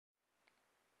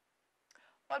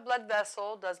What blood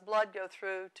vessel does blood go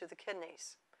through to the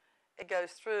kidneys? It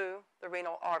goes through the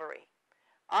renal artery.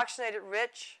 Oxygenated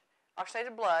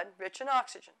blood, rich in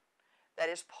oxygen, that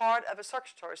is part of a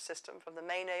circulatory system from the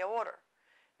main aorta.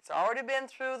 It's already been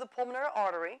through the pulmonary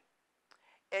artery.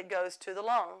 It goes to the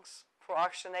lungs for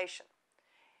oxygenation.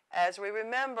 As we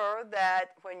remember that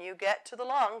when you get to the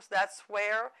lungs, that's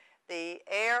where the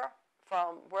air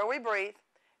from where we breathe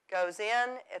goes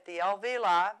in at the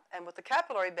alveoli, and with the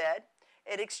capillary bed,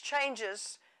 it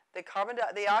exchanges the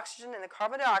oxygen and the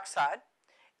carbon dioxide,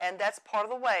 and that's part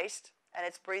of the waste, and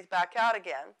it's breathed back out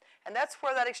again. And that's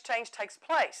where that exchange takes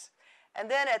place. And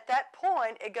then at that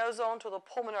point, it goes on to the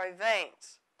pulmonary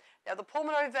veins. Now, the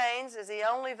pulmonary veins is the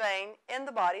only vein in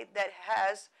the body that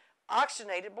has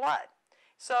oxygenated blood.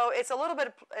 So it's a little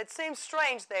bit, it seems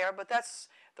strange there, but that's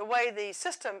the way the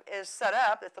system is set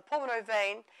up, that the pulmonary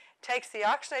vein takes the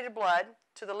oxygenated blood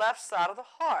to the left side of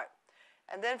the heart.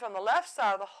 And then from the left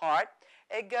side of the heart,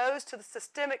 it goes to the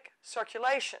systemic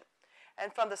circulation.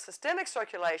 And from the systemic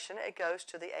circulation, it goes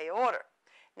to the aorta.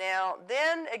 Now,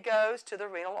 then it goes to the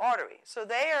renal artery. So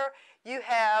there you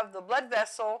have the blood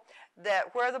vessel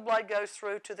where the blood goes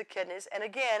through to the kidneys, and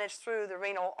again, it's through the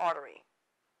renal artery.